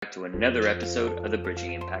back to another episode of the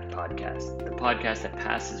Bridging Impact Podcast, the podcast that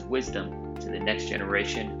passes wisdom to the next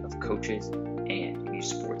generation of coaches and youth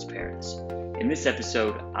sports parents. In this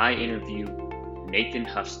episode, I interview Nathan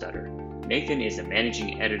Huffstutter. Nathan is a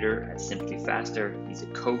managing editor at Simply Faster. He's a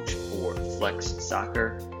coach for Flex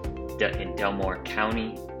Soccer in Del Mar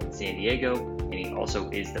County in San Diego, and he also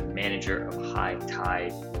is the manager of High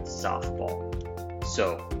Tide Softball.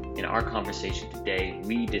 So, in our conversation today,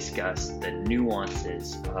 we discuss the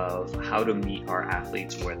nuances of how to meet our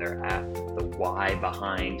athletes where they're at, the why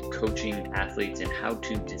behind coaching athletes, and how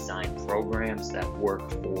to design programs that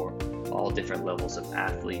work for all different levels of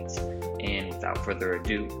athletes. And without further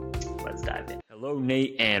ado, let's dive in. Hello,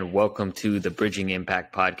 Nate, and welcome to the Bridging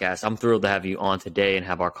Impact Podcast. I'm thrilled to have you on today and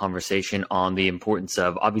have our conversation on the importance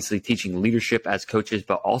of obviously teaching leadership as coaches,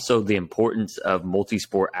 but also the importance of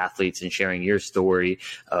multi-sport athletes and sharing your story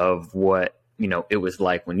of what, it was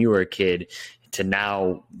like when you were a kid to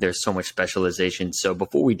now there's so much specialization. So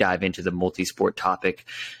before we dive into the multi-sport topic,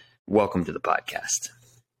 welcome to the podcast.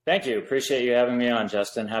 Thank you. Appreciate you having me on,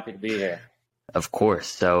 Justin. Happy to be here. Of course.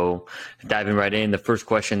 So diving right in, the first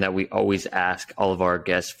question that we always ask all of our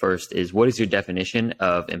guests first is, what is your definition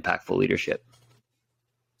of impactful leadership?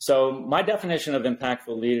 So my definition of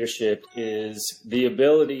impactful leadership is the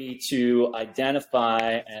ability to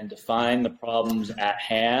identify and define the problems at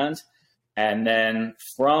hand, and then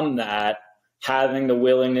from that, having the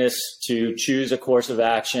willingness to choose a course of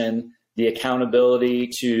action, the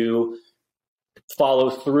accountability to follow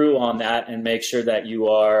through on that and make sure that you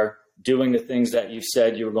are doing the things that you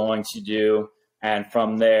said you were going to do, and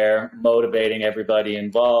from there, motivating everybody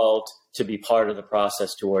involved to be part of the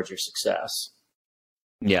process towards your success.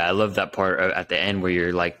 Yeah, I love that part at the end where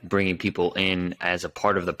you're like bringing people in as a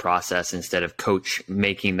part of the process instead of coach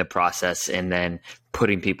making the process and then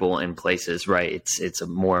putting people in places, right? It's a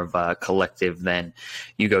more of a collective than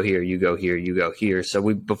you go here, you go here, you go here.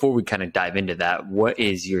 So before we kind of dive into that, what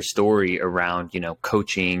is your story around,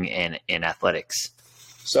 coaching and athletics?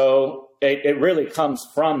 So it really comes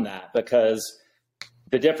from that, because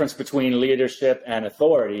the difference between leadership and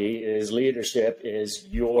authority is leadership is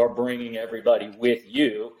you're bringing everybody with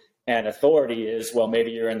you, and authority is, well,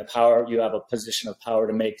 maybe you're in the power, you have a position of power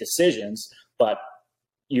to make decisions, but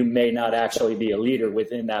you may not actually be a leader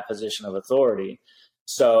within that position of authority.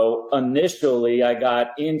 So initially I got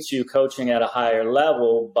into coaching at a higher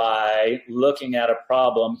level by looking at a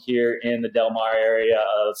problem here in the Del Mar area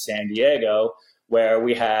of San Diego, where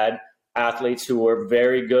we had athletes who were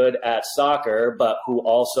very good at soccer, but who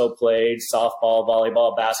also played softball,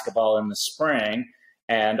 volleyball, basketball in the spring.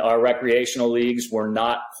 And our recreational leagues were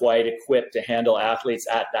not quite equipped to handle athletes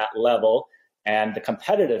at that level. And the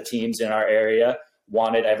competitive teams in our area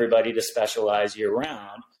wanted everybody to specialize year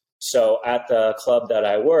round. So at the club that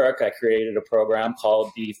I work, I created a program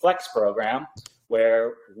called the Flex program,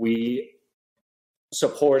 where we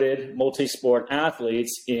supported multi-sport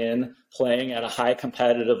athletes in playing at a high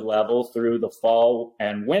competitive level through the fall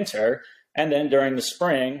and winter, and then during the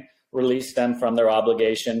spring, released them from their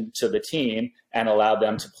obligation to the team and allowed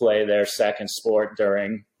them to play their second sport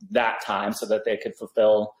during that time so that they could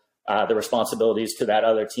fulfill the responsibilities to that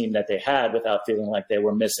other team that they had without feeling like they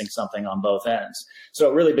were missing something on both ends. So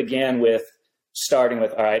it really began with starting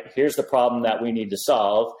with, all right, here's the problem that we need to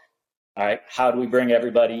solve. All right, how do we bring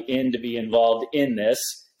everybody in to be involved in this?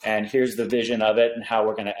 And here's the vision of it and how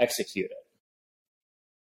we're going to execute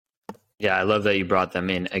it. Yeah, I love that you brought them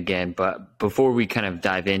in again. But before we kind of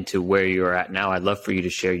dive into where you're at now, I'd love for you to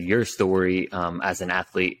share your story as an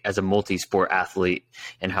athlete, as a multi-sport athlete,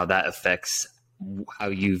 and how that affects how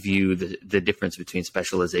you view the difference between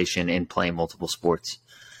specialization and playing multiple sports.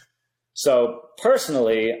 So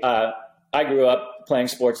personally, I grew up playing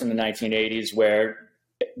sports in the 1980s where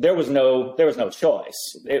there was no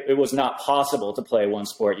choice. It was not possible to play one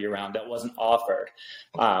sport year round. That wasn't offered.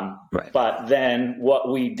 Right. But then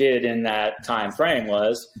what we did in that time frame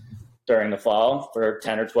was during the fall for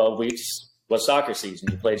 10 or 12 weeks was soccer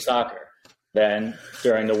season. You played soccer. Then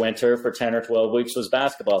during the winter for 10 or 12 weeks was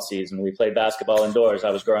basketball season. We played basketball indoors.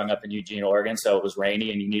 I was growing up in Eugene, Oregon, so it was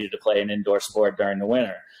rainy and you needed to play an indoor sport during the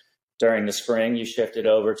winter. During the spring, you shifted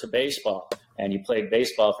over to baseball and you played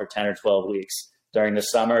baseball for 10 or 12 weeks. During the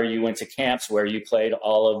summer, you went to camps where you played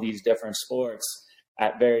all of these different sports.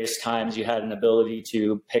 At various times, you had an ability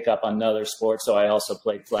to pick up another sport. So I also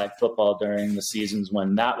played flag football during the seasons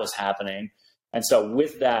when that was happening. And so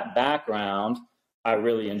with that background, I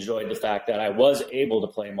really enjoyed the fact that I was able to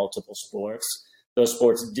play multiple sports. Those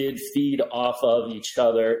sports did feed off of each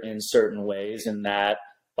other in certain ways, in that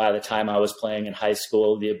by the time I was playing in high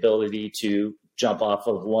school, the ability to jump off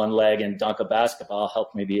of one leg and dunk a basketball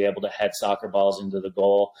helped me be able to head soccer balls into the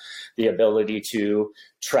goal. The ability to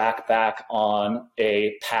track back on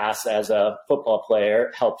a pass as a football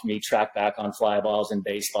player helped me track back on fly balls and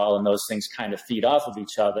baseball, and those things kind of feed off of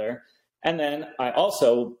each other. And then I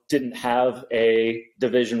also didn't have a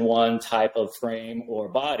Division I type of frame or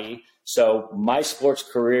body. So my sports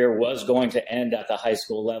career was going to end at the high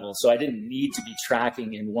school level. So I didn't need to be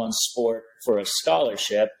tracking in one sport for a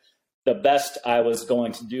scholarship. The best I was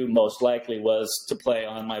going to do most likely was to play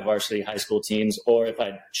on my varsity high school teams, or if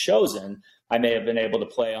I'd chosen, I may have been able to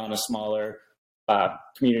play on a smaller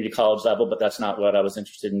community college level, but that's not what I was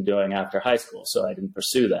interested in doing after high school. So I didn't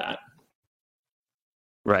pursue that.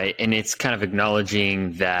 Right. And it's kind of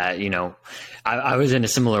acknowledging that, I was in a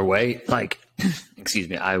similar way, like, excuse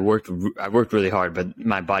me, I worked really hard, but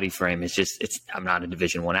my body frame is I'm not a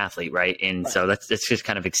Division I athlete. Right. And so that's just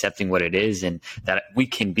kind of accepting what it is, and that we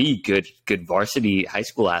can be good varsity high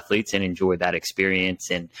school athletes and enjoy that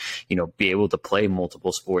experience and, be able to play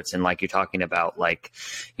multiple sports. And like you're talking about, like,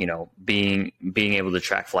 being able to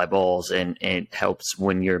track fly balls, and it helps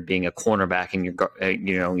when you're being a cornerback and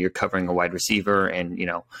you're covering a wide receiver, and,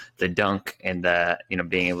 the dunk and the,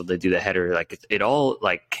 being able to do the header, like it all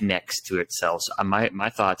like connects to itself. So my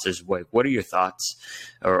thoughts is, what are your thoughts,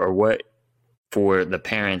 or what for the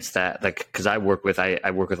parents that, like, because I work with a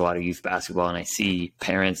lot of youth basketball, and I see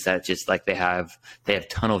parents that just like they have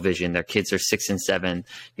tunnel vision. Their kids are 6 and 7,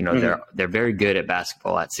 they're very good at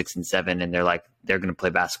basketball at 6 and 7, and they're going to play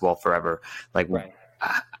basketball forever. Like, right.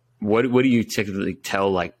 What do you typically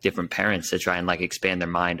tell like different parents to try and like expand their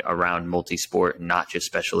mind around multi-sport and not just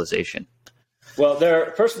specialization? Well,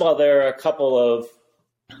 there are a couple of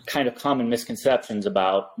kind of common misconceptions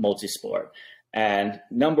about multi-sport. And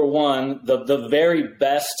number one, the very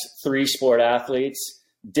best 3-sport athletes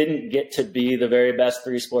didn't get to be the very best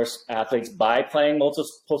 3-sport athletes by playing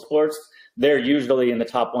multiple sports. They're usually in the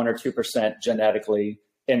top 1 or 2% genetically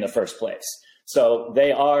in the first place. So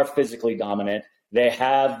they are physically dominant. They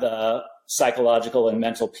have the psychological and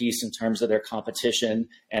mental piece in terms of their competition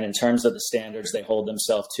and in terms of the standards they hold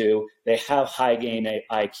themselves to. They have high game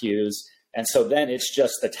IQs. And so then it's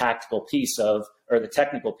just the tactical piece or the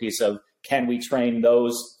technical piece of, can we train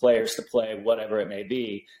those players to play whatever it may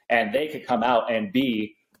be? And they could come out and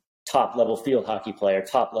be top level field hockey player,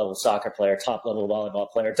 top level soccer player, top level volleyball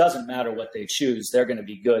player. It doesn't matter what they choose. They're going to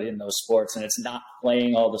be good in those sports. And it's not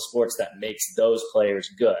playing all the sports that makes those players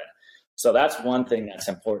good. So that's one thing that's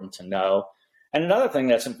important to know. And another thing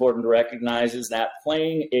that's important to recognize is that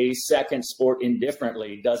playing a second sport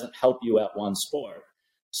indifferently doesn't help you at one sport.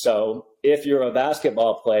 So if you're a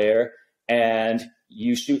basketball player and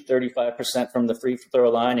you shoot 35% from the free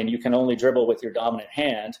throw line and you can only dribble with your dominant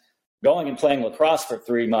hand, going and playing lacrosse for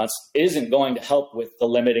 3 months isn't going to help with the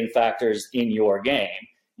limiting factors in your game.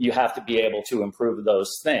 You have to be able to improve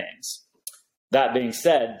those things. That being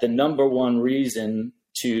said, the number one reason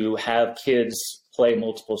to have kids play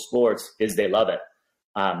multiple sports is they love it.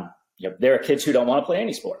 There are kids who don't want to play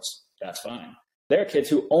any sports. That's fine. There are kids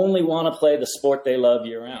who only want to play the sport they love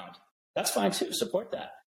year round. That's fine too. Support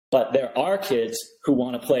that. But there are kids who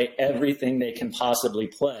want to play everything they can possibly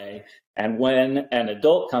play. And when an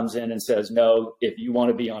adult comes in and says, no, if you want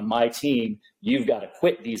to be on my team, you've got to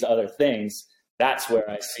quit these other things, that's where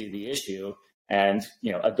I see the issue. And,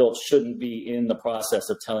 adults shouldn't be in the process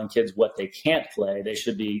of telling kids what they can't play. They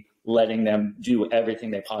should be letting them do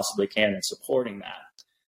everything they possibly can and supporting that.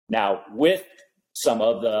 Now, with some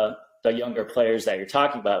of the younger players that you're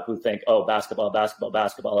talking about who think, oh, basketball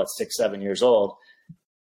at 6, 7 years old,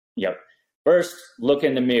 first look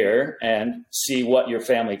in the mirror and see what your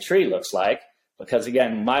family tree looks like. Because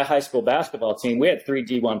again, my high school basketball team, we had 3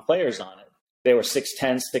 D1 players on it. They were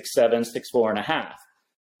 6'10", 6'7", 6'4.5".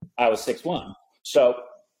 I was 6'1". So,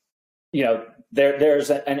 there's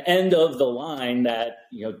an end of the line that,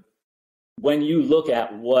 when you look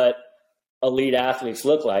at what elite athletes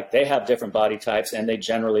look like, they have different body types and they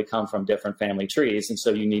generally come from different family trees. And so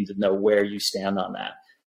you need to know where you stand on that.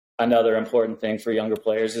 Another important thing for younger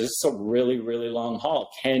players is it's a really, really long haul.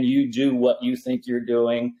 Can you do what you think you're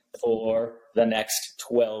doing for the next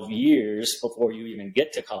 12 years before you even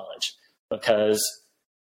get to college? Because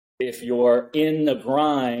if you're in the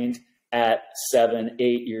grind at 7,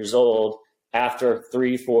 8 years old, after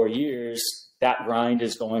 3, 4 years, that grind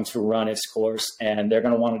is going to run its course and they're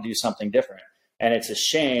going to want to do something different. And it's a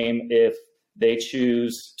shame if they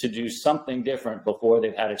choose to do something different before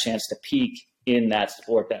they've had a chance to peak in that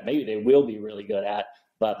sport that maybe they will be really good at.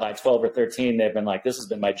 But by 12 or 13, they've been like, this has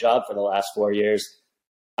been my job for the last 4 years.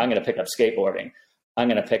 I'm going to pick up skateboarding. I'm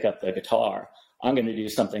going to pick up the guitar. I'm going to do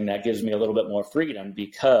something that gives me a little bit more freedom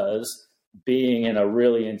because being in a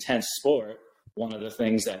really intense sport, one of the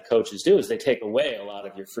things that coaches do is they take away a lot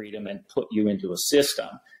of your freedom and put you into a system.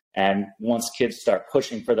 And once kids start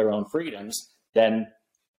pushing for their own freedoms, then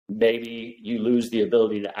maybe you lose the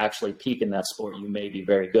ability to actually peak in that sport you may be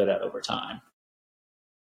very good at over time.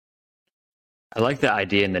 I like the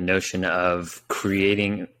idea and the notion of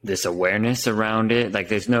creating this awareness around it. Like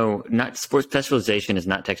not sports specialization is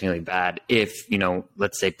not technically bad if,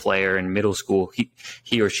 let's say player in middle school,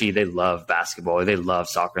 he or she, they love basketball or they love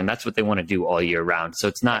soccer and that's what they want to do all year round. So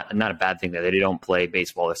it's not a bad thing that they don't play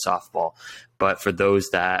baseball or softball. But for those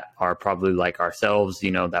that are probably like ourselves,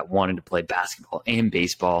 that wanted to play basketball and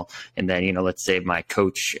baseball, and then, let's say my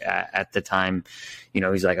coach at the time,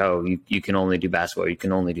 he's like, oh, you can only do basketball, you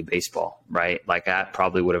can only do baseball, right? Like that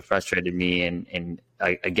probably would have frustrated me and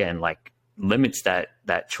again, like limits that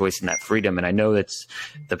choice and that freedom. And I know that's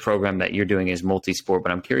the program that you're doing is multi-sport,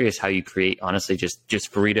 but I'm curious how you create, honestly,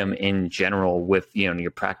 just freedom in general with,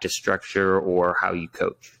 your practice structure or how you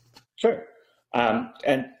coach. Sure.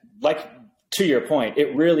 And like, to your point,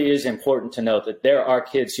 it really is important to note that there are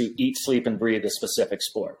kids who eat, sleep, and breathe a specific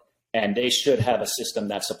sport, and they should have a system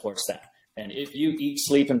that supports that. And if you eat,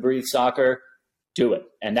 sleep, and breathe soccer, do it.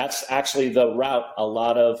 And that's actually the route a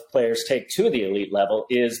lot of players take to the elite level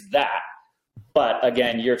is that. But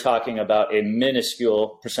again, you're talking about a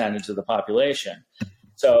minuscule percentage of the population.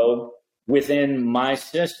 So within my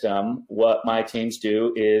system, what my teams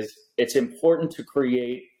do is it's important to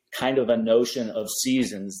create kind of a notion of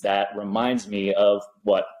seasons that reminds me of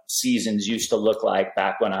what seasons used to look like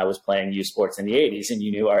back when I was playing youth sports in the 80s. And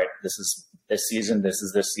you knew, all right, this is this season, this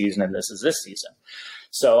is this season, and this is this season.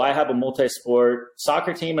 So I have a multi-sport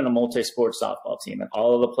soccer team and a multi-sport softball team, and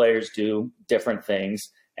all of the players do different things.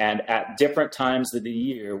 And at different times of the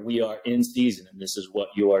year, we are in season, and this is what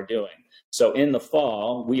you are doing. So in the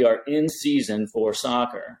fall, we are in season for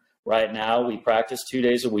soccer. Right now, we practice 2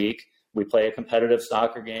 days a week. We play a competitive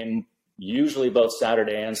soccer game, usually both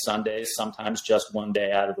Saturday and Sundays, sometimes just one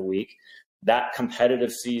day out of the week. That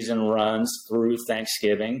competitive season runs through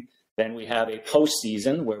Thanksgiving. Then we have a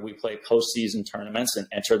postseason where we play postseason tournaments and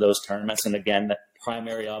enter those tournaments. And again, the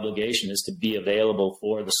primary obligation is to be available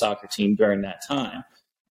for the soccer team during that time.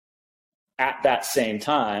 At that same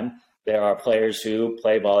time, there are players who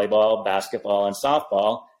play volleyball, basketball, and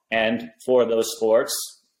softball. And for those sports,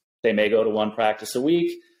 they may go to one practice a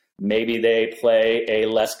week. Maybe they play a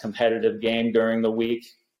less competitive game during the week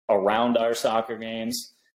around our soccer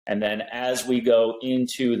games. And then as we go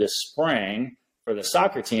into the spring for the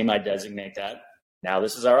soccer team, I designate that now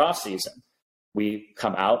this is our off season. We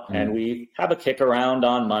come out and we have a kick around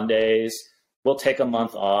on Mondays. We'll take a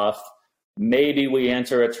month off. Maybe we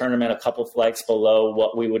enter a tournament a couple flights below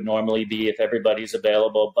what we would normally be if everybody's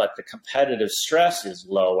available, but the competitive stress is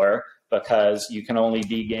lower because you can only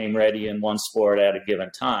be game ready in one sport at a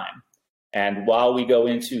given time. And while we go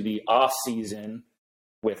into the off season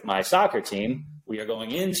with my soccer team, we are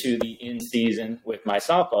going into the in season with my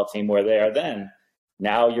softball team where they are then.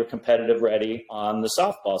 Now you're competitive ready on the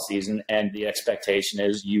softball season, and the expectation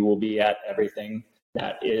is you will be at everything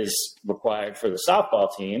that is required for the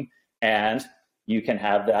softball team, and you can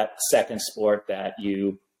have that second sport that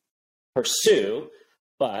you pursue,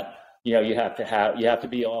 but you have to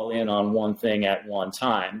be all in on one thing at one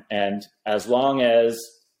time. And as long as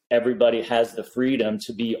everybody has the freedom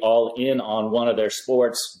to be all in on one of their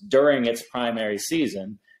sports during its primary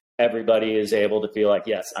season, everybody is able to feel like,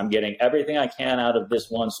 yes, I'm getting everything I can out of this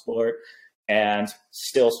one sport and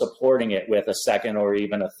still supporting it with a second or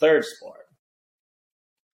even a third sport.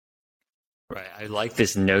 Right. I like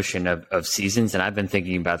this notion of seasons, and I've been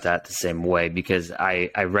thinking about that the same way because I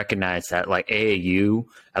recognize that like AAU,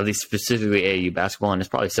 at least specifically AAU basketball, and it's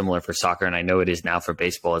probably similar for soccer, and I know it is now for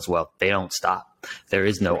baseball as well. They don't stop. There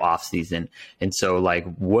is no off season. And so like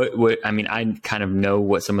I mean, I kind of know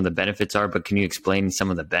what some of the benefits are, but can you explain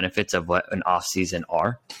some of the benefits of what an off season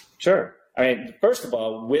are? Sure. I mean, first of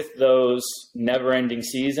all, with those never-ending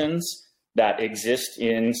seasons that exist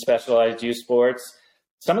in specialized youth sports,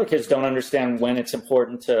 some of the kids don't understand when it's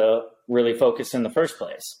important to really focus in the first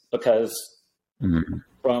place because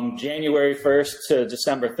from January 1st to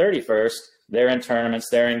December 31st, they're in tournaments,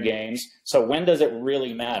 they're in games. So when does it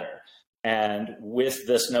really matter? And with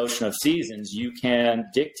this notion of seasons, you can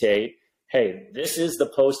dictate, hey, this is the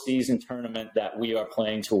postseason tournament that we are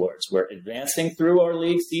playing towards. We're advancing through our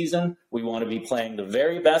league season. We want to be playing the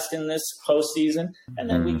very best in this postseason. And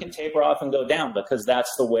then we can taper off and go down because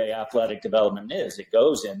that's the way athletic development is. It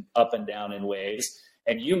goes in up and down in waves.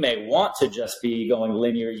 And you may want to just be going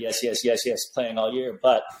linear, yes, yes, yes, yes, playing all year.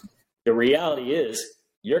 But the reality is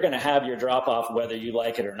you're going to have your drop off whether you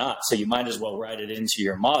like it or not. So you might as well write it into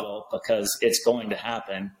your model because it's going to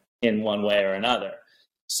happen in one way or another.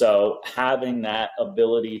 So having that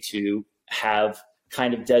ability to have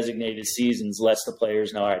kind of designated seasons lets the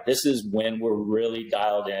players know, all right, this is when we're really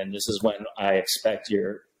dialed in. This is when I expect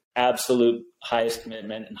your absolute highest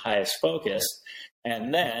commitment and highest focus.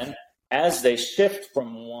 And then as they shift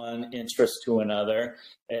from one interest to another,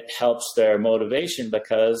 it helps their motivation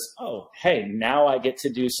because, oh, hey, now I get to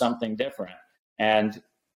do something different. And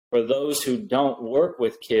for those who don't work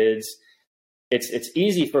with kids, it's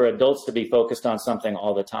easy for adults to be focused on something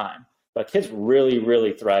all the time, but kids really,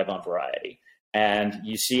 really thrive on variety. And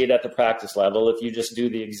you see it at the practice level. If you just do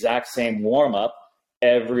the exact same warm-up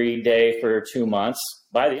every day for 2 months,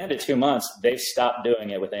 by the end of 2 months, they've stopped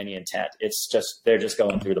doing it with any intent. It's just, they're just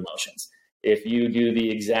going through the motions. If you do the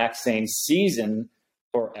exact same season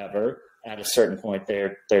forever, at a certain point,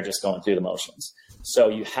 they're just going through the motions. So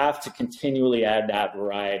you have to continually add that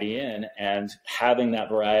variety in, and having that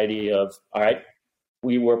variety of, all right,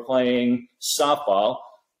 we were playing softball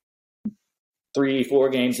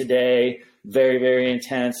 3-4 games a day, very, very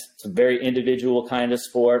intense. It's a very individual kind of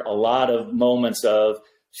sport. A lot of moments of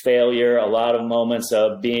failure, a lot of moments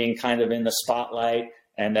of being kind of in the spotlight.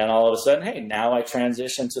 And then all of a sudden, hey, now I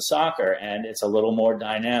transition to soccer and it's a little more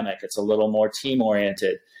dynamic. It's a little more team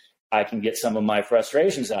oriented. I can get some of my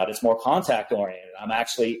frustrations out. It's more contact oriented. I'm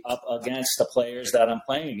actually up against the players that I'm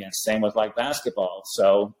playing against. Same with like basketball.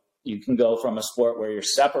 So you can go from a sport where you're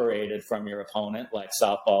separated from your opponent, like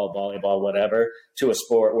softball, volleyball, whatever, to a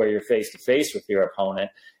sport where you're face to face with your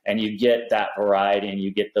opponent, and you get that variety and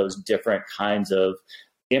you get those different kinds of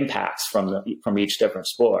impacts from each different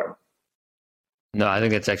sport. No, I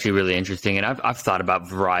think that's actually really interesting. And I've thought about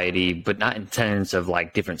variety, but not in terms of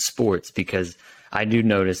like different sports, because I do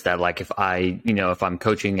notice that like if I'm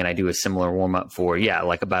coaching and I do a similar warm up for,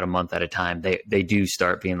 like about a month at a time, they do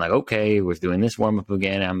start being like, okay, we're doing this warm up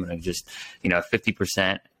again. I'm going to just,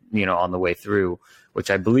 50%, on the way through,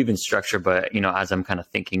 which I believe in structure. But, as I'm kind of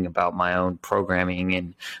thinking about my own programming,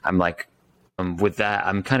 and I'm like, with that,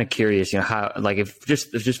 I'm kind of curious, how, like if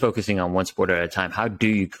just focusing on one sport at a time, how do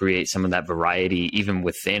you create some of that variety even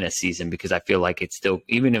within a season? Because I feel like it's still,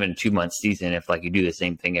 even in a 2-month season, if like you do the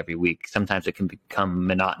same thing every week, sometimes it can become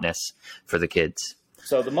monotonous for the kids.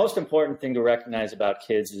 So the most important thing to recognize about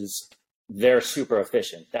kids is they're super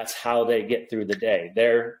efficient. That's how they get through the day.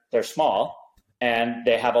 They're small and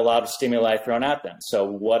they have a lot of stimuli thrown at them. So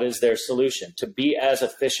what is their solution? To be as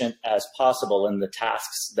efficient as possible in the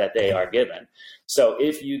tasks that they are given. So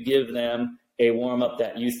if you give them a warm-up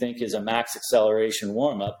that you think is a max acceleration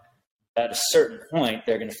warm-up, at a certain point,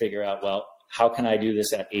 they're going to figure out, well, how can I do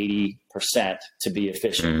this at 80% to be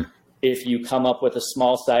efficient? If you come up with a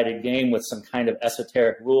small-sided game with some kind of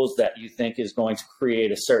esoteric rules that you think is going to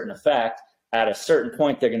create a certain effect, at a certain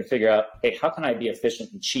point, they're going to figure out, hey, how can I be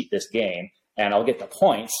efficient and cheat this game? And I'll get the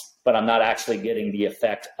points, but I'm not actually getting the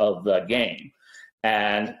effect of the game.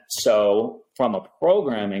 And so from a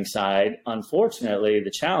programming side, unfortunately,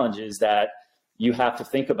 the challenge is that you have to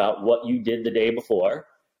think about what you did the day before,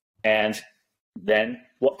 and then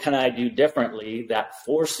what can I do differently that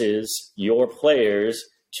forces your players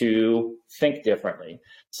to think differently.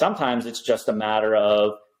 Sometimes it's just a matter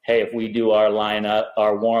of, hey, if we do our lineup,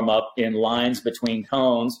 our warm up in lines between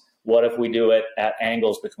cones, what if we do it at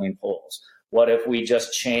angles between poles? What if we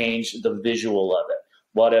just change the visual of it?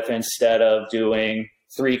 What if instead of doing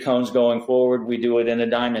 3 cones going forward, we do it in a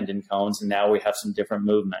diamond in cones, and now we have some different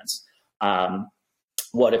movements?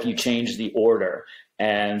 What if you change the order?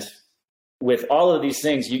 And with all of these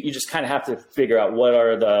things, you just kind of have to figure out what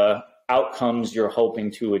are the outcomes you're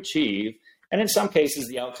hoping to achieve. And in some cases,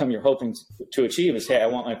 the outcome you're hoping to achieve is, hey, I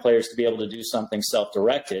want my players to be able to do something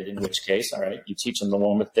self-directed, in which case, all right, you teach them the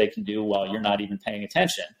one that they can do while you're not even paying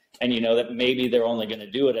attention. And you know that maybe they're only going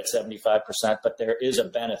to do it at 75%, but there is a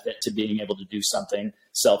benefit to being able to do something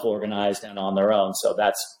self-organized and on their own. So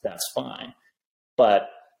that's fine. But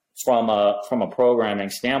from a programming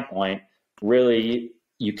standpoint, really,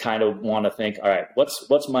 you kind of want to think, all right,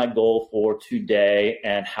 what's my goal for today,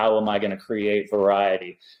 and how am I going to create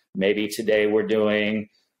variety? Maybe today we're going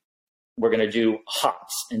to do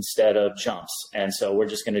hops instead of jumps. And so we're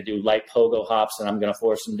just going to do light pogo hops, and I'm going to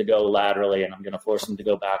force them to go laterally, and I'm going to force them to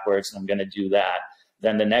go backwards, and I'm going to do that.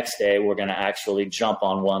 Then the next day we're going to actually jump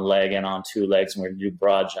on one leg and on 2 legs, and we're going to do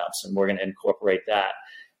broad jumps, and we're going to incorporate that.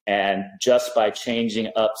 And just by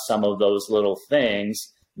changing up some of those little things,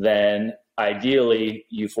 then ideally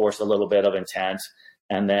you force a little bit of intent.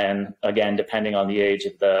 And then again, depending on the age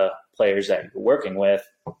of the players that you're working with,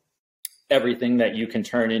 everything that you can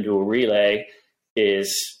turn into a relay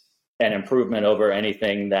is an improvement over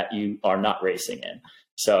anything that you are not racing in.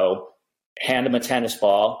 So hand them a tennis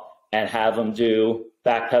ball and have them do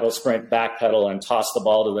backpedal, sprint, backpedal, and toss the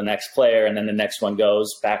ball to the next player. And then the next one goes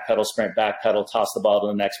backpedal, sprint, backpedal, toss the ball to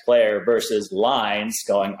the next player, versus lines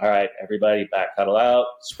going, all right, everybody backpedal out,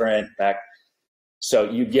 sprint, back. So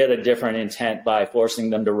you get a different intent by forcing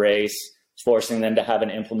them to race, forcing them to have an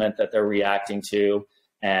implement that they're reacting to.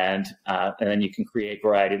 And then you can create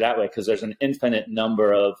variety that way, because there's an infinite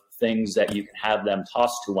number of things that you can have them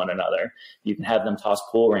toss to one another. You can have them toss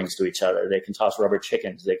pool rings to each other. They can toss rubber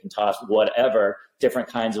chickens. They can toss whatever, different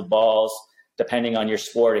kinds of balls, depending on your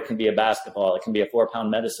sport. It can be a basketball. It can be a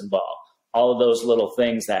 4-pound medicine ball. All of those little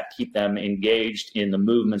things that keep them engaged in the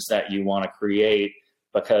movements that you want to create.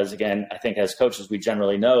 Because again, I think as coaches, we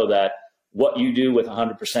generally know that what you do with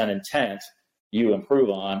 100% intent, you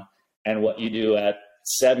improve on, and what you do at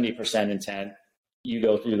 70% intent, you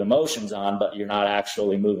go through the motions on, but you're not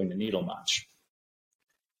actually moving the needle much.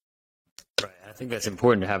 Right. I think that's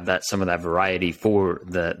important to have some of that variety for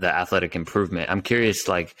the athletic improvement. I'm curious,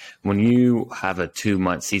 like when you have a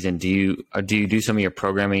 2-month season, do you do some of your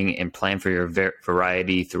programming and plan for your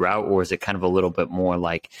variety throughout, or is it kind of a little bit more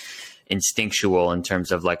like instinctual in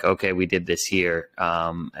terms of like, okay, we did this here.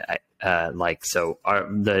 I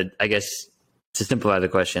guess to simplify the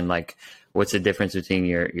question, like, what's the difference between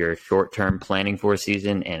your short-term planning for a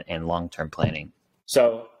season and long-term planning?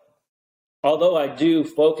 So although I do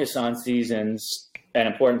focus on seasons, an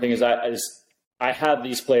important thing is I have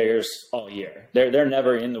these players all year. They're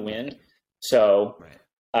never in the wind. So,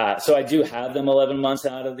 right. So I do have them 11 months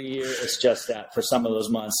out of the year. It's just that for some of those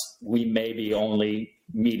months, we may be only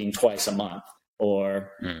meeting twice a month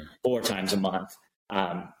or 4 times a month.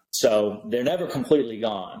 So they're never completely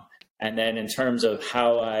gone. And then in terms of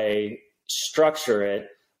how I structure it,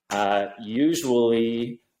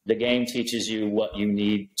 usually the game teaches you what you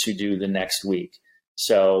need to do the next week.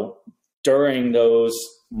 So during those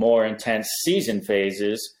more intense season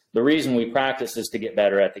phases, the reason we practice is to get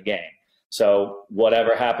better at the game. So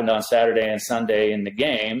whatever happened on Saturday and Sunday in the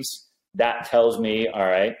games, that tells me, all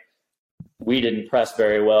right, we didn't press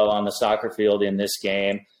very well on the soccer field in this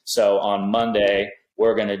game. So on Monday,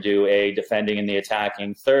 we're going to do a defending and the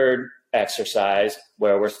attacking third exercise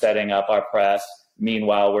where we're setting up our press.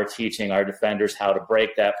 Meanwhile, we're teaching our defenders how to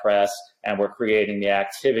break that press, and we're creating the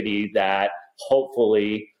activity that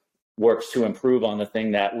hopefully works to improve on the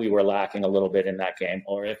thing that we were lacking a little bit in that game.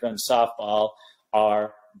 Or if in softball,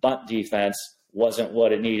 our bunt defense wasn't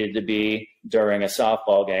what it needed to be during a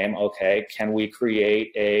softball game, okay, can we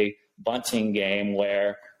create a bunting game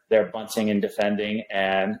where they're bunting and defending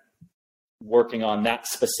and working on that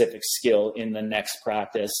specific skill in the next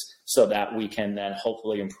practice so that we can then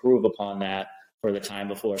hopefully improve upon that for the time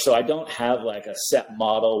before. So I don't have like a set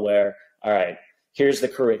model where, all right, here's the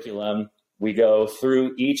curriculum. We go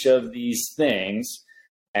through each of these things,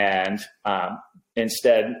 and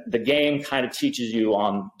instead the game kind of teaches you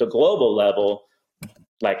on the global level,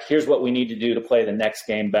 like here's what we need to do to play the next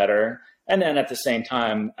game better. And then at the same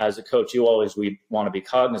time, as a coach, we want to be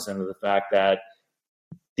cognizant of the fact that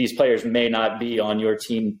these players may not be on your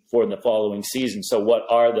team for the following season. So what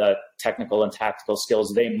are the technical and tactical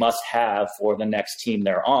skills they must have for the next team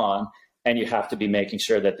they're on? And you have to be making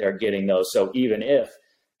sure that they're getting those. So even if,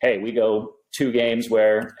 hey, we go 2 games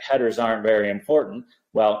where headers aren't very important,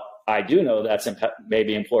 well, I do know that's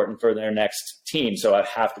maybe important for their next team. So I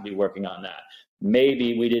have to be working on that.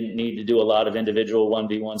 Maybe we didn't need to do a lot of individual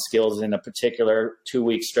 1v1 skills in a particular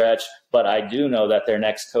 2-week stretch, but I do know that their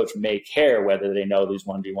next coach may care whether they know these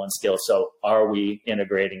 1v1 skills. So are we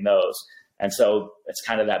integrating those? And so it's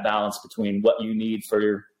kind of that balance between what you need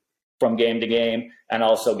from game to game and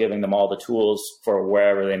also giving them all the tools for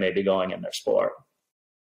wherever they may be going in their sport.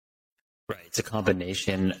 Right. It's a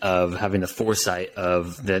combination of having the foresight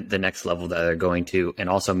of the next level that they're going to and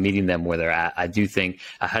also meeting them where they're at. I do think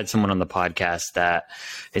I had someone on the podcast that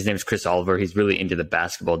his name is Chris Oliver. He's really into the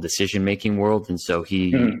basketball decision-making world. And so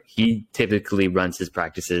he typically runs his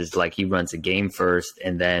practices like he runs a game first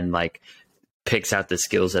and then like picks out the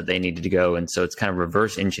skills that they needed to go. And so it's kind of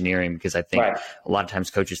reverse engineering because I think a lot of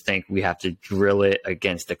times coaches think we have to drill it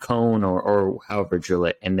against a cone or however drill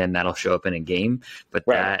it, and then that'll show up in a game. But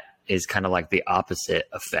that is kind of like the opposite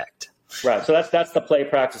effect. Right. So that's the play,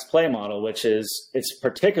 practice, play model, which is, it's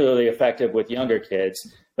particularly effective with younger kids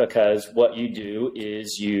because what you do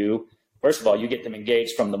is first of all, you get them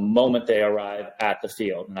engaged from the moment they arrive at the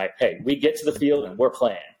field. And like, hey, we get to the field and we're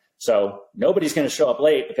playing. So nobody's going to show up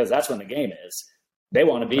late because that's when the game is. They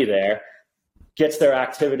want to be there. Gets their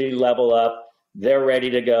activity level up. they're ready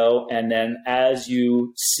to go. And then as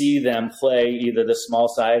you see them play either the small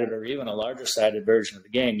sided or even a larger sided version of the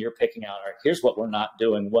game, you're picking out, all right, here's what we're not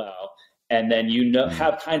doing well. And then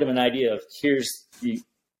have kind of an idea of here's the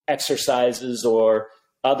exercises or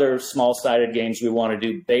other small sided games we want to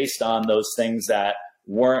do based on those things that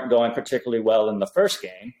weren't going particularly well in the first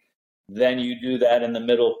game. Then you do that in the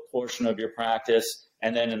middle portion of your practice.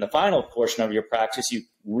 And then in the final portion of your practice, you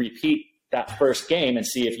repeat that first game and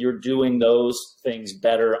see if you're doing those things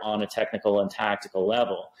better on a technical and tactical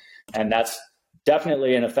level. And that's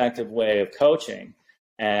definitely an effective way of coaching.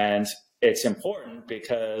 And it's important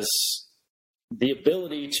because the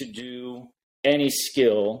ability to do any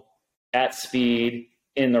skill at speed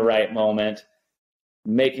in the right moment,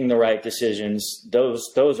 making the right decisions,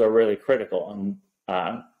 those are really critical.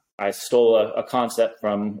 And I stole a concept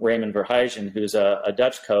from Raymond Verheyen, who's a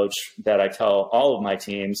Dutch coach, that I tell all of my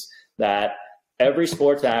teams that every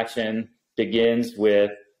sports action begins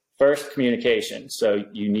with first communication. So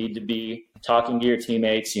you need to be talking to your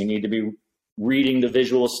teammates. You need to be reading the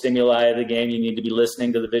visual stimuli of the game. You need to be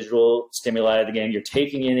listening to the visual stimuli of the game. You're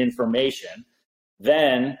taking in information.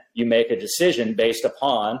 Then you make a decision based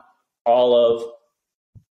upon all of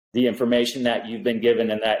the information that you've been given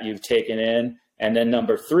and that you've taken in. And then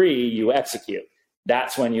number 3, you execute.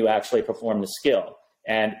 That's when you actually perform the skill.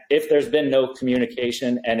 And if there's been no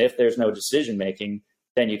communication and if there's no decision making,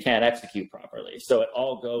 then you can't execute properly. So it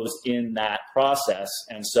all goes in that process.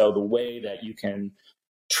 And so the way that you can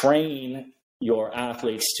train your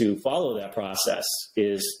athletes to follow that process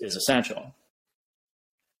is essential.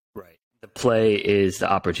 Right. The play is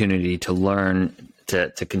the opportunity to learn,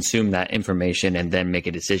 to consume that information and then make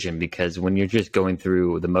a decision, because when you're just going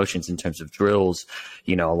through the motions in terms of drills,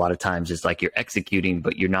 a lot of times it's like you're executing,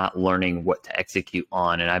 but you're not learning what to execute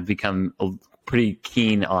on. And I've become pretty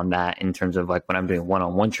keen on that in terms of like when I'm doing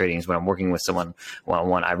one-on-one trainings, when I'm working with someone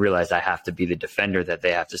one-on-one, I realize I have to be the defender that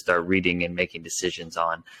they have to start reading and making decisions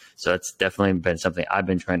on. So it's definitely been something I've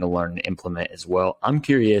been trying to learn and implement as well. I'm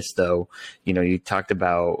curious though, you talked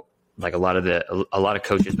about like a lot of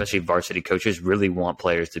coaches, especially varsity coaches, really want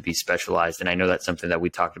players to be specialized. And I know that's something that we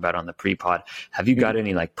talked about on the pre-pod. Have you got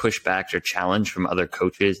any like pushbacks or challenge from other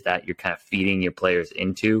coaches that you're kind of feeding your players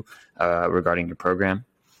into regarding your program?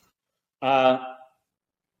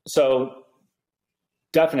 So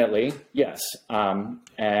definitely, yes.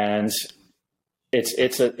 And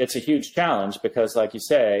it's a huge challenge because, like you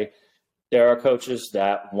say, there are coaches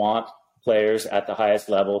that want players at the highest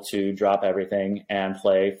level to drop everything and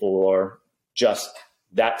play for just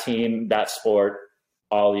that team, that sport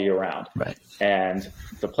all year round. Right. And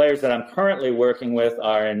the players that I'm currently working with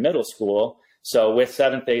are in middle school. So with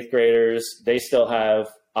 7th, 8th graders, they still have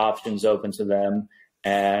options open to them.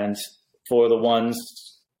 And for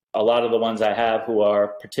a lot of the ones I have who are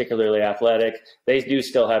particularly athletic, they do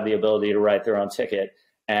still have the ability to write their own ticket.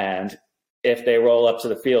 And if they roll up to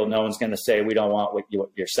the field, no one's going to say, we don't want what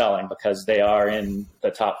you're selling, because they are in the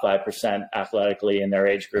top 5% athletically in their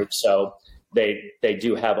age group. So they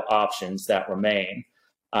do have options that remain.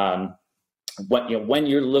 When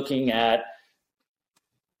you're looking at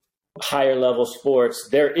higher level sports,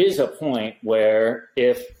 there is a point where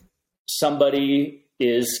if somebody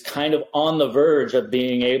is kind of on the verge of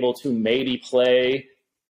being able to maybe play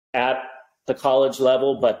at the college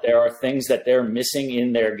level, but there are things that they're missing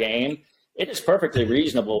in their game, it is perfectly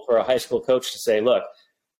reasonable for a high school coach to say, look,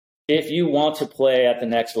 if you want to play at the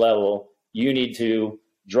next level, you need to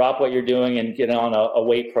drop what you're doing and get on a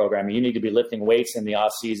weight program. You need to be lifting weights in the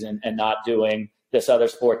off season and not doing this other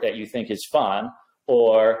sport that you think is fun.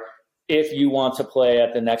 Or if you want to play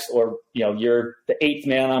at the next, or you're the 8th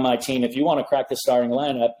man on my team, if you want to crack the starting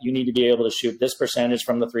lineup, you need to be able to shoot this percentage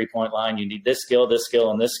from the 3-point line. You need this skill,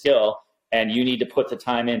 and this skill, and you need to put the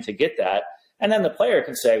time in to get that. And then the player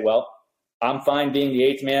can say, well, I'm fine being the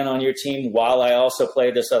 8th man on your team while I also play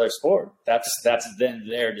this other sport. That's then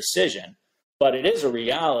their decision. But it is a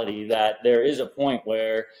reality that there is a point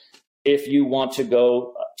where if you want to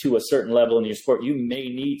go to a certain level in your sport, you may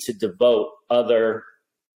need to devote other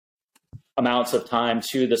amounts of time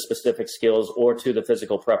to the specific skills or to the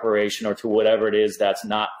physical preparation or to whatever it is that's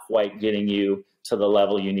not quite getting you to the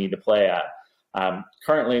level you need to play at.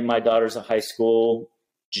 Currently, my daughter's a high school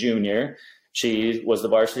junior. She was the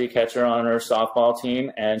varsity catcher on her softball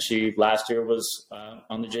team, and she last year was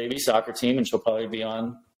on the JV soccer team, and she'll probably be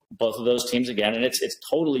on both of those teams again. And it's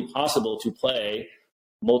totally possible to play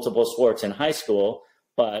multiple sports in high school,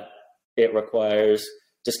 but it requires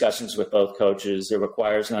discussions with both coaches. It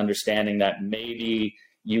requires an understanding that maybe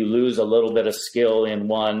you lose a little bit of skill in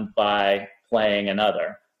one by playing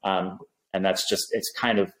another. And that's just, it's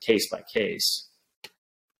kind of case by case.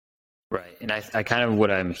 Right. And I kind of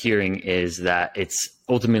what I'm hearing is that it's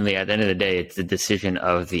ultimately at the end of the day, it's the decision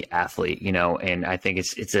of the athlete, and I think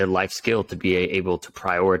it's a life skill to be able to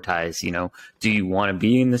prioritize, do you want to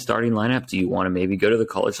be in the starting lineup? Do you want to maybe go to the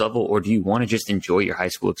college level, or do you want to just enjoy your high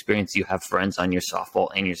school experience? You have friends on your softball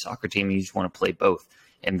and your soccer team, and you just want to play both.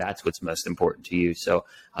 And that's what's most important to you. So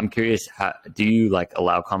I'm curious, do you like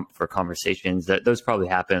allow for conversations that those probably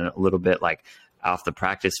happen a little bit like off the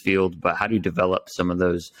practice field, but how do you develop some of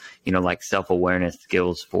those, like self-awareness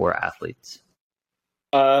skills for athletes?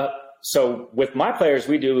 So with my players,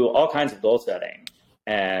 we do all kinds of goal setting,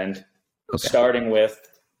 and starting with,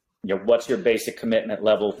 what's your basic commitment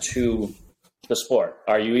level to the sport?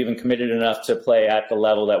 Are you even committed enough to play at the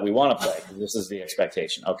level that we want to play? This is the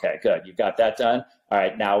expectation. Okay, good. You've got that done. All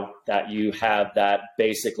right. Now that you have that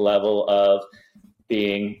basic level of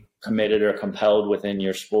being committed or compelled within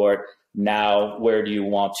your sport, now where do you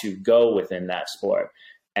want to go within that sport?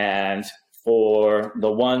 And for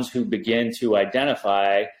the ones who begin to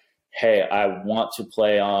identify, hey, I want to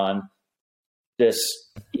play on this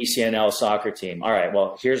ECNL soccer team. All right,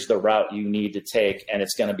 well, here's the route you need to take, and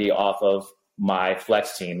it's going to be off of my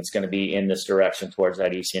flex team. It's going to be in this direction towards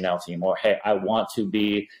that ECNL team. Or, hey, I want to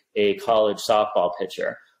be a college softball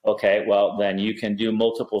pitcher. Okay, well, then you can do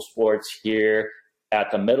multiple sports here at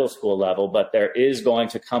the middle school level, but there is going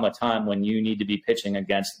to come a time when you need to be pitching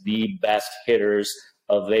against the best hitters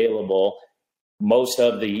available most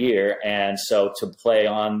of the year. And so to play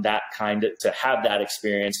on that to have that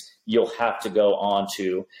experience, you'll have to go on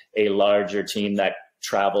to a larger team that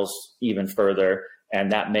travels even further,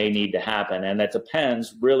 and that may need to happen. And that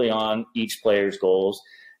depends really on each player's goals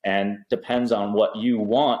and depends on what you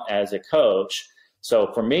want as a coach.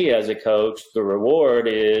 So for me as a coach, the reward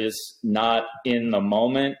is not in the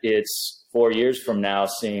moment. It's 4 years from now,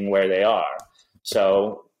 seeing where they are.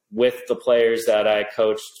 So with the players that I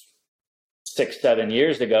coached 6-7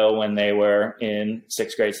 years ago when they were in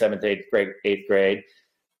 6th grade, 7th, 8th grade,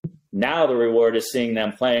 now the reward is seeing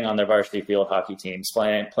them playing on their varsity field hockey teams,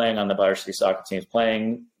 playing on the varsity soccer teams,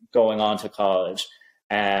 going on to college.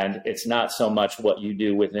 And it's not so much what you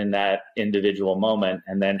do within that individual moment,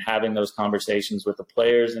 and then having those conversations with the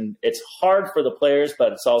players. And it's hard for the players,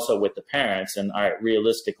 but it's also with the parents. And all right,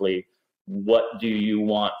 realistically, what do you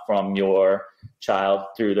want from your child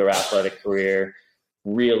through their athletic career?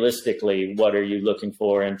 Realistically, what are you looking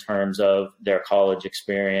for in terms of their college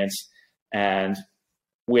experience? And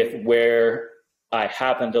with where I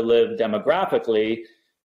happen to live demographically,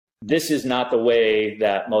 this is not the way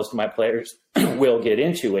that most of my players will get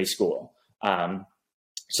into a school.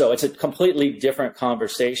 So it's a completely different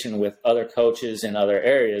conversation with other coaches in other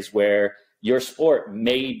areas where your sport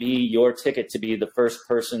may be your ticket to be the first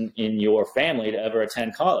person in your family to ever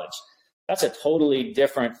attend college. That's a totally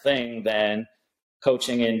different thing than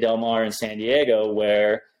coaching in Del Mar and San Diego,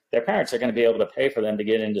 where their parents are going to be able to pay for them to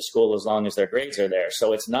get into school as long as their grades are there.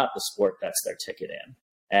 So it's not the sport that's their ticket in.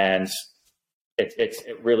 And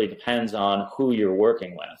it really depends on who you're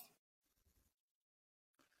working with.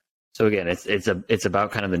 So again, it's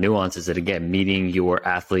about kind of the nuances that, again, meeting your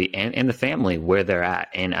athlete and the family where they're at.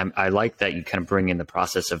 And I like that you kind of bring in the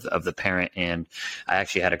process of the parent. And I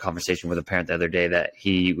actually had a conversation with a parent the other day that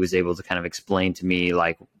he was able to kind of explain to me,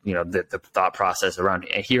 like, the thought process around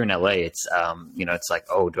here in LA. It's, it's like,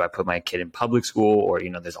 oh, do I put my kid in public school? Or,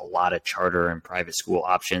 there's a lot of charter and private school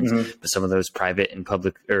options, but some of those private and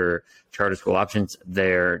public or charter school options,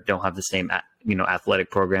 don't have the same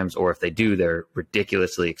athletic programs, or if they do, they're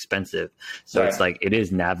ridiculously expensive. So It's like, it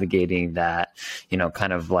is navigating that,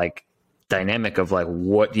 kind of like dynamic of like,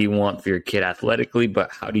 what do you want for your kid athletically,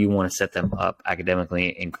 but how do you want to set them up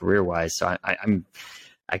academically and career wise? So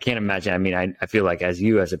I can't imagine. I mean, I feel like as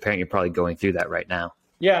a parent, you're probably going through that right now.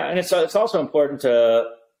 Yeah. And it's also important to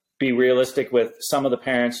be realistic with some of the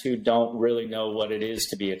parents who don't really know what it is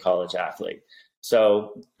to be a college athlete.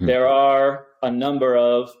 So there are a number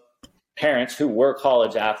of parents who were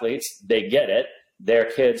college athletes. They get it. Their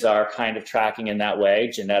kids are kind of tracking in that way.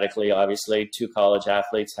 Genetically, obviously, 2 college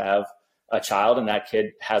athletes have a child, and that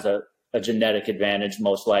kid has a genetic advantage,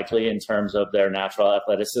 most likely, in terms of their natural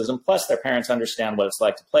athleticism. Plus, their parents understand what it's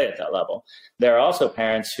like to play at that level. There are also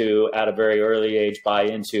parents who, at a very early age, buy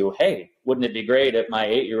into, hey, wouldn't it be great if my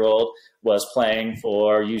 8-year-old was playing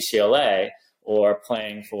for UCLA or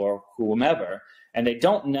playing for whomever? And they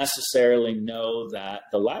don't necessarily know that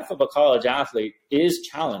the life of a college athlete is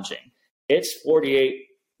challenging. It's 48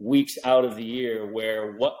 weeks out of the year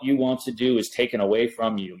where what you want to do is taken away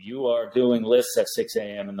from you. You are doing lists at 6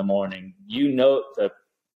 a.m. in the morning.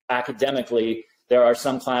 Academically, There are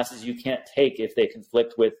some classes you can't take if they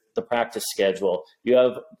conflict with the practice schedule. You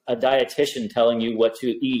have a dietitian telling you what to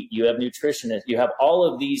eat. You have nutritionists. You have all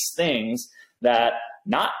of these things that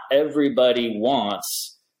not everybody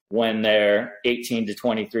wants when they're 18 to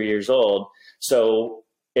 23 years old. So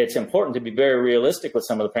it's important to be very realistic with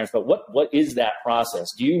some of the parents, but what is that process?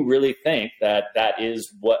 Do you really think that that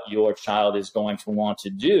is what your child is going to want to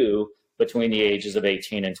do between the ages of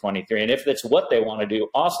 18 and 23? And if it's what they want to do,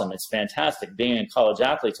 awesome. It's fantastic. Being a college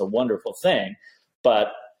athlete's a wonderful thing,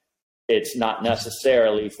 but it's not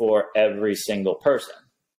necessarily for every single person.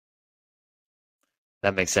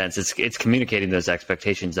 That makes sense. It's communicating those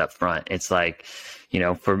expectations up front. It's like,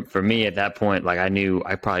 for me at that point, like I knew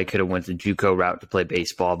I probably could have went the JUCO route to play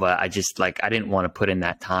baseball, but I just I didn't want to put in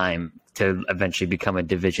that time to eventually become a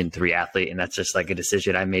Division III athlete. And that's just like a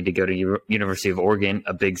decision I made to go to University of Oregon,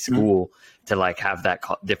 a big school, to have that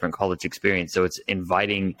different college experience. So it's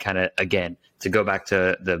inviting kind of, again, to go back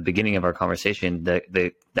to the beginning of our conversation,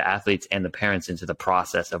 the athletes and the parents into the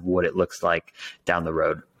process of what it looks like down the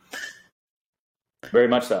road. Very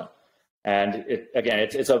much so. And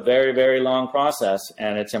it's a very, very long process,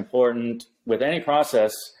 and it's important with any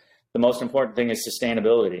process. The most important thing is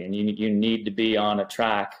sustainability, and you need to be on a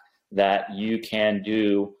track that you can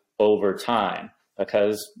do over time,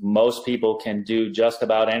 because most people can do just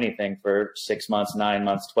about anything for 6 months, 9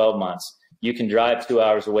 months, 12 months. You can drive 2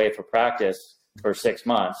 hours away for practice for 6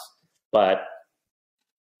 months, but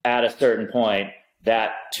at a certain point,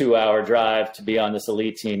 that 2-hour drive to be on this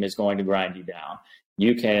elite team is going to grind you down.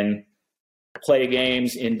 You can play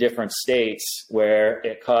games in different states where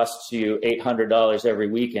it costs you $800 every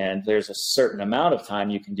weekend. There's a certain amount of time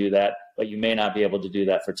you can do that, but you may not be able to do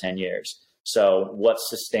that for 10 years. So what's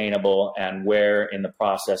sustainable, and where in the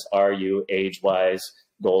process are you age-wise,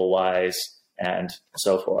 goal-wise, and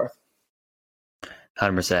so forth?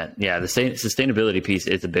 100%. Yeah, the sustainability piece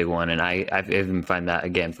is a big one. And I even find that,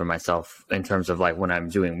 again, for myself in terms of when I'm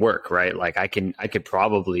doing work, right? Like I could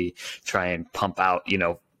probably try and pump out,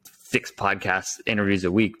 6 podcast interviews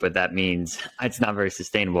a week, but that means it's not very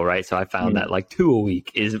sustainable, right? So I found that 2 a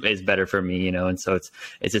week is better for me, and so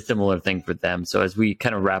it's a similar thing for them. So as we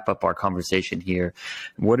kind of wrap up our conversation here,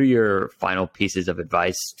 what are your final pieces of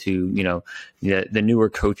advice to, the newer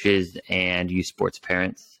coaches and youth sports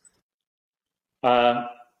parents? For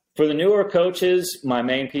the newer coaches, my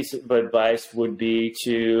main piece of advice would be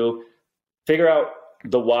to figure out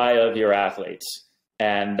the why of your athletes.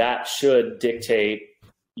 And that should dictate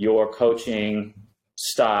your coaching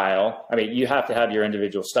style. I mean, you have to have your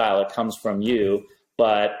individual style. It comes from you.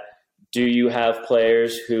 But do you have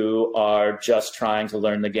players who are just trying to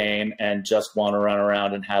learn the game and just want to run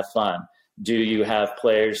around and have fun? Do you have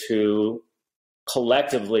players who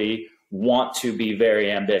collectively want to be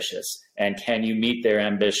very ambitious, and can you meet their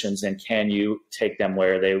ambitions, and can you take them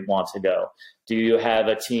where they want to go? Do you have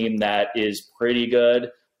a team that is pretty good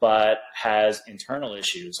but has internal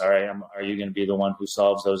issues? All right, are you going to be the one who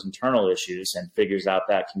solves those internal issues and figures out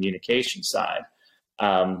that communication side?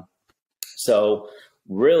 So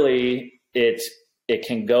really it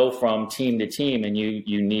can go from team to team, and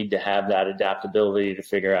you need to have that adaptability to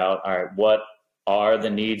figure out, all right, what are the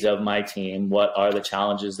needs of my team? What are the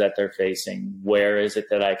challenges that they're facing? Where is it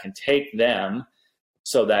that I can take them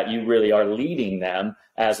so that you really are leading them,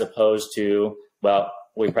 as opposed to, well,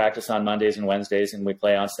 we practice on Mondays and Wednesdays and we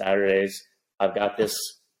play on Saturdays. I've got this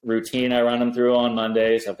routine I run them through on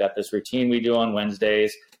Mondays. I've got this routine we do on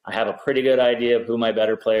Wednesdays. I have a pretty good idea of who my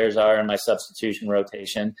better players are in my substitution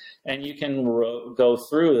rotation. And you can go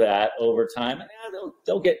through that over time. And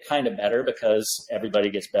they'll get kind of better because everybody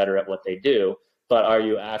gets better at what they do. But are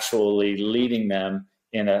you actually leading them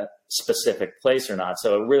in a specific place or not?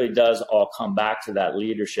 So it really does all come back to that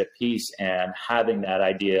leadership piece and having that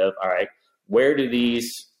idea of, all right, where do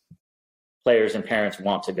these players and parents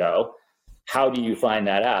want to go? How do you find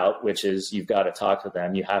that out? Which is, you've got to talk to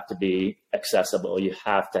them. You have to be accessible. You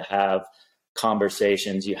have to have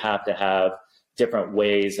conversations. You have to have different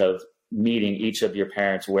ways of meeting each of your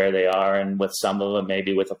parents where they are. And with some of them,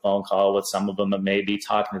 maybe with a phone call. With some of them, it may be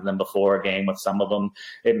talking to them before a game. With some of them,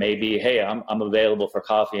 it may be, hey, I'm available for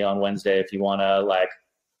coffee on Wednesday if you want to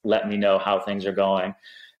let me know how things are going.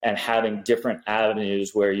 And having different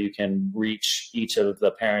avenues where you can reach each of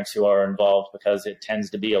the parents who are involved, because it tends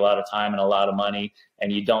to be a lot of time and a lot of money,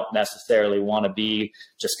 and you don't necessarily want to be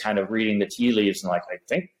just kind of reading the tea leaves and I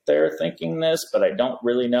think they're thinking this, but I don't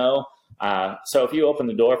really know. So if you open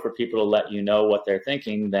the door for people to let you know what they're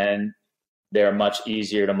thinking, then they're much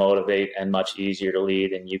easier to motivate and much easier to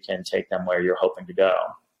lead, and you can take them where you're hoping to go.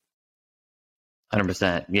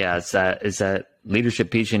 100%. Yeah, it's that leadership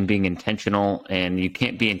piece and being intentional, and you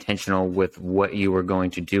can't be intentional with what you are going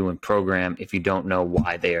to do and program if you don't know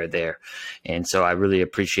why they are there. And so I really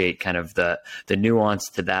appreciate kind of the nuance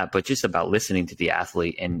to that, but just about listening to the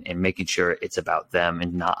athlete and making sure it's about them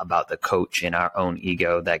and not about the coach and our own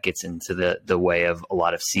ego that gets into the way of a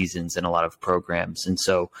lot of seasons and a lot of programs. And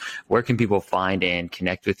so where can people find and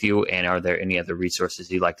connect with you? And are there any other resources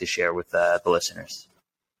you'd like to share with the listeners?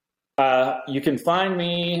 You can find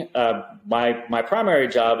me. My primary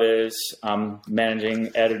job is managing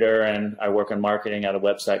editor, and I work in marketing at a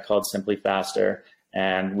website called Simply Faster.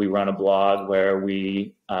 And we run a blog where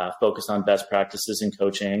we focus on best practices in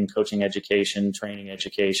coaching education, training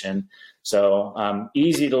education. So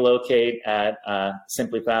easy to locate at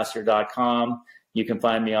simplyfaster.com. You can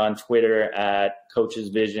find me on Twitter at Coach's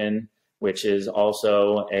Vision, which is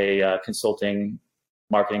also a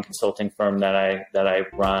marketing consulting firm that I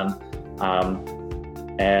run.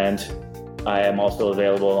 And I am also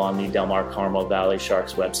available on the Del Mar Carmel Valley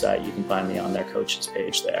Sharks website. You can find me on their coaches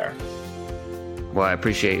page there. Well, I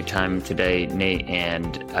appreciate your time today, Nate,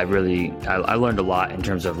 and I learned a lot in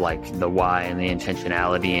terms of like the why and the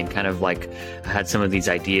intentionality, and kind of like I had some of these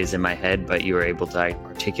ideas in my head, but you were able to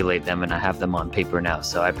articulate them, and I have them on paper now.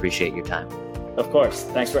 So I appreciate your time. Of course.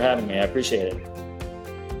 Thanks for having me. I appreciate it.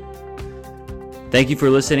 Thank you for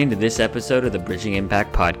listening to this episode of the Bridging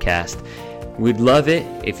Impact Podcast. We'd love it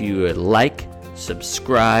if you would like,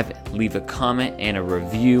 subscribe, leave a comment and a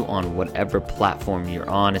review on whatever platform you're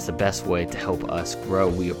on. It's the best way to help us grow.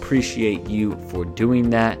 We appreciate you for doing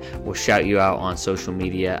that. We'll shout you out on social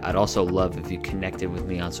media. I'd also love if you connected with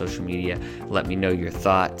me on social media. Let me know your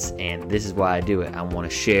thoughts. And this is why I do it. I want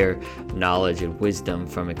to share knowledge and wisdom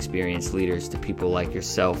from experienced leaders to people like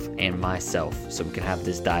yourself and myself, so we can have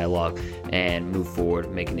this dialogue and move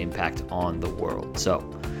forward, make an impact on the world. So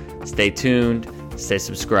stay tuned, stay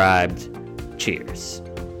subscribed. Cheers.